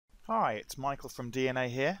Hi, it's Michael from DNA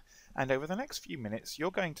here, and over the next few minutes you're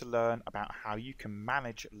going to learn about how you can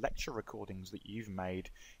manage lecture recordings that you've made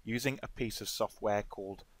using a piece of software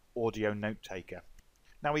called Audionotetaker.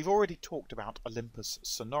 Now, we've already talked about Olympus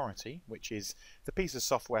Sonority, which is the piece of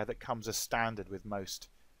software that comes as standard with most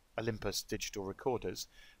Olympus digital recorders,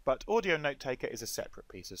 but Audionotetaker is a separate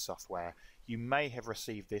piece of software. You may have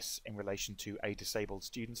received this in relation to a disabled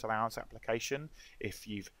students allowance application if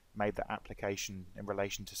you've made that application in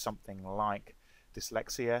relation to something like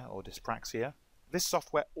dyslexia or dyspraxia. This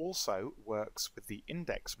software also works with the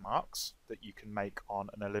index marks that you can make on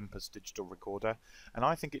an Olympus digital recorder, and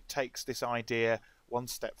I think it takes this idea one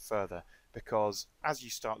step further, because as you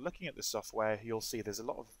start looking at the software you'll see there's a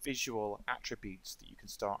lot of visual attributes that you can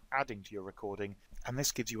start adding to your recording, and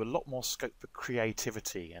this gives you a lot more scope for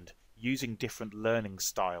creativity and using different learning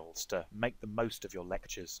styles to make the most of your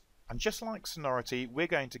lectures. And just like Sonority, we're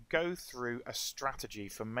going to go through a strategy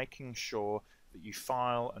for making sure that you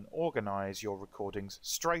file and organize your recordings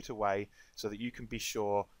straight away so that you can be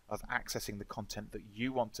sure of accessing the content that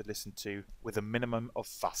you want to listen to with a minimum of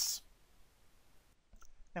fuss.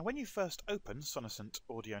 Now, when you first open Sonocent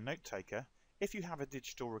Audionotetaker, if you have a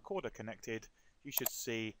digital recorder connected, you should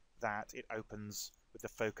see that it opens with the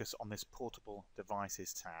focus on this Portable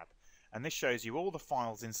Devices tab. And this shows you all the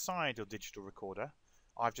files inside your digital recorder.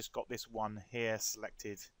 I've just got this one here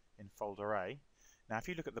selected in folder A. Now, if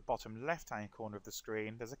you look at the bottom left-hand corner of the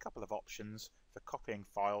screen, there's a couple of options for copying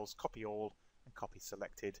files, copy all and copy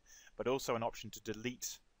selected, but also an option to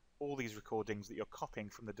delete all these recordings that you're copying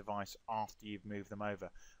from the device after you've moved them over,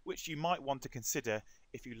 which you might want to consider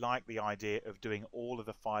if you like the idea of doing all of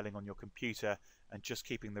the filing on your computer and just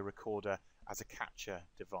keeping the recorder as a capture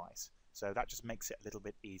device. So that just makes it a little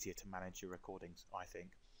bit easier to manage your recordings, I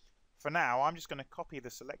think. For now, I'm just going to copy the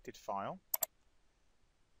selected file,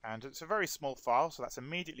 and it's a very small file, so that's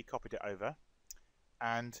immediately copied it over.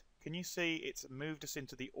 And can you see it's moved us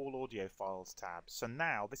into the All Audio Files tab? So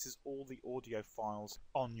now this is all the audio files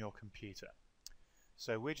on your computer.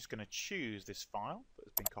 So we're just going to choose this file that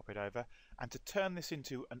has been copied over, and to turn this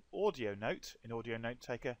into an audio note in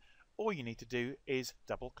Audionotetaker, all you need to do is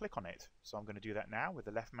double click on it. So I'm going to do that now with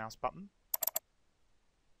the left mouse button,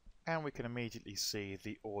 and we can immediately see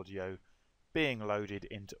the audio being loaded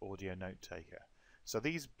into Audionotetaker. So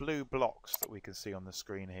these blue blocks that we can see on the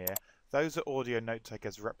screen here, those are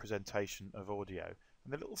Audionotetaker's representation of audio.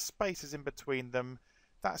 And the little spaces in between them,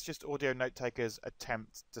 that's just Audionotetaker's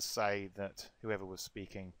attempt to say that whoever was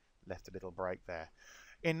speaking left a little break there.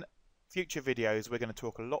 In future videos we're going to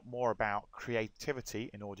talk a lot more about creativity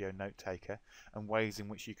in Audionotetaker and ways in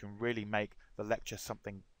which you can really make the lecture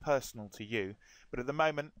something personal to you. But at the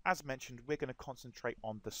moment, as mentioned, we're going to concentrate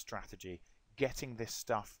on the strategy, getting this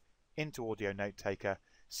stuff into Audionotetaker,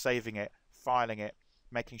 saving it, filing it,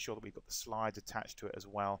 making sure that we've got the slides attached to it as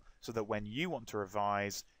well, so that when you want to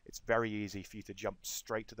revise, it's very easy for you to jump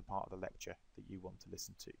straight to the part of the lecture that you want to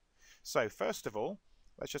listen to. So first of all,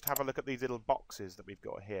 let's just have a look at these little boxes that we've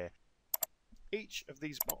got here. Each of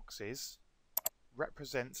these boxes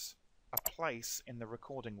represents a place in the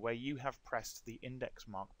recording where you have pressed the index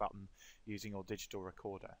mark button using your digital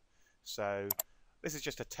recorder. So this is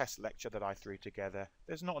just a test lecture that I threw together.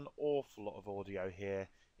 There's not an awful lot of audio here.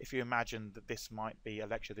 If you imagine that this might be a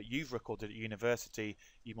lecture that you've recorded at university,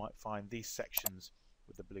 you might find these sections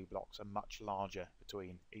with the blue blocks are much larger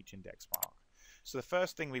between each index mark. So the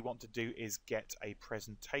first thing we want to do is get a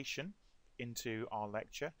presentation into our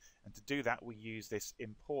lecture, and to do that we use this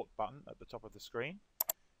import button at the top of the screen.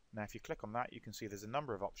 Now if you click on that, you can see there's a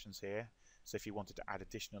number of options here. So if you wanted to add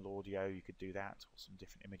additional audio, you could do that, or some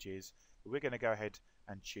different images. But we're going to go ahead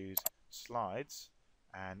and choose slides,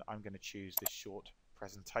 and I'm going to choose this short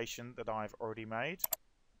presentation that I've already made.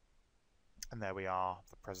 And there we are,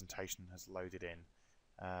 the presentation has loaded in.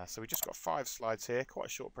 So we just got 5 slides here, quite a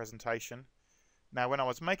short presentation. Now when I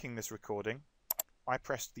was making this recording, I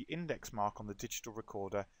pressed the index mark on the digital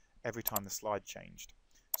recorder every time the slide changed.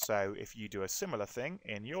 So if you do a similar thing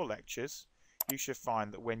in your lectures, you should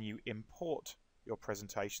find that when you import your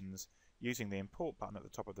presentations using the import button at the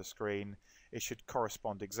top of the screen, it should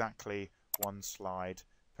correspond exactly 1 slide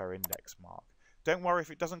per index mark. Don't worry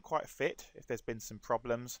if it doesn't quite fit, if there's been some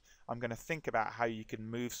problems. I'm going to think about how you can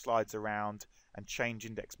move slides around and change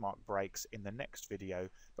index mark breaks in the next video,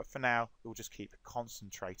 but for now we'll just keep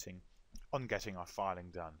concentrating on getting our filing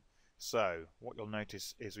done. So what you'll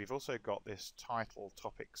notice is we've also got this title,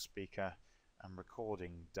 topic, speaker and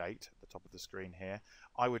recording date at the top of the screen here.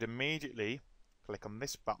 I would immediately click on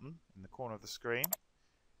this button in the corner of the screen.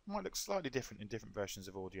 It might look slightly different in different versions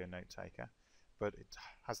of Audionotetaker, but it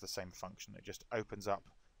has the same function. It just opens up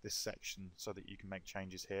this section so that you can make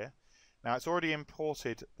changes here. Now it's already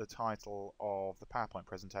imported the title of the PowerPoint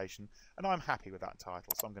presentation, and I'm happy with that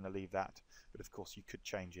title, so I'm going to leave that, but of course you could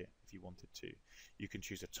change it if you wanted to. You can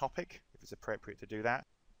choose a topic if it's appropriate to do that.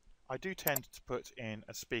 I do tend to put in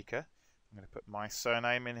a speaker. I'm going to put my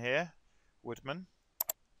surname in here, Woodman,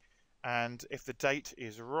 and if the date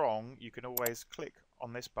is wrong you can always click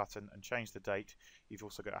on this button and change the date. You've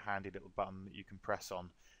also got a handy little button that you can press on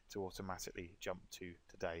to automatically jump to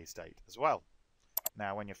today's date as well.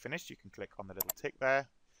 Now when you're finished you can click on the little tick there,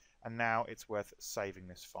 and now it's worth saving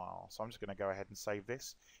this file. So I'm just going to go ahead and save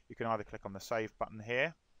this. You can either click on the save button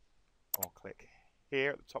here or click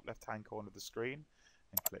here at the top left hand corner of the screen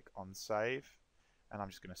and click on save, and I'm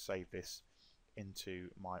just going to save this into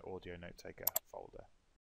my Audionotetaker folder.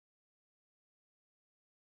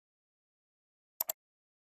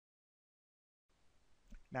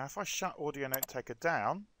 Now if I shut Audionotetaker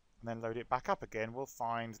down and then load it back up again, we'll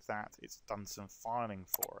find that it's done some filing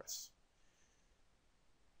for us.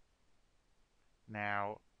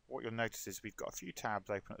 Now what you'll notice is we've got a few tabs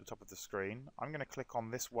open at the top of the screen. I'm going to click on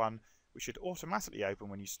this one, which should automatically open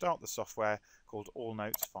when you start the software, called All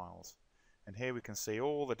Notes Files. And here we can see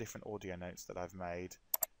all the different audio notes that I've made,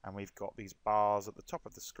 and we've got these bars at the top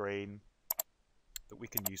of the screen that we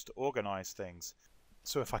can use to organize things.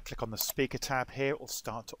 So if I click on the speaker tab here, it will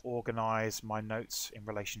start to organize my notes in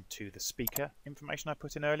relation to the speaker information I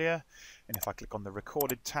put in earlier. And if I click on the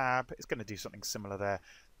recorded tab, it's going to do something similar there.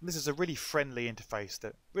 And this is a really friendly interface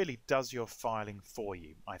that really does your filing for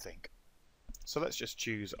you, I think. So let's just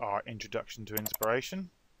choose our Introduction to Inspiration.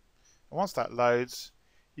 And once that loads,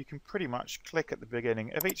 you can pretty much click at the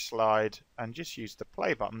beginning of each slide and just use the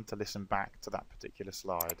play button to listen back to that particular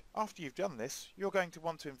slide. After you've done this, you're going to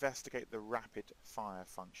want to investigate the rapid fire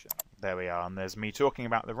function. There we are, and there's me talking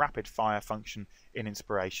about the rapid fire function in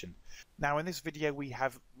Inspiration. Now in this video we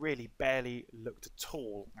have really barely looked at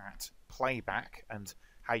all at playback and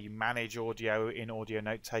how you manage audio in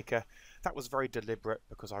Audionotetaker. That was very deliberate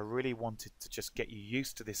because I really wanted to just get you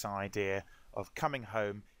used to this idea of coming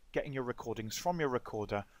home, getting your recordings from your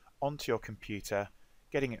recorder onto your computer,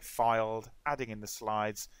 getting it filed, adding in the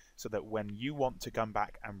slides, so that when you want to come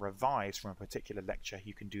back and revise from a particular lecture,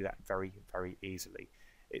 you can do that very, very easily.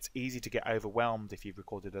 It's easy to get overwhelmed if you've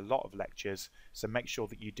recorded a lot of lectures, so make sure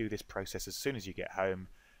that you do this process as soon as you get home.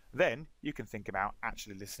 Then you can think about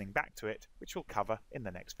actually listening back to it, which we'll cover in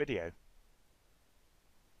the next video.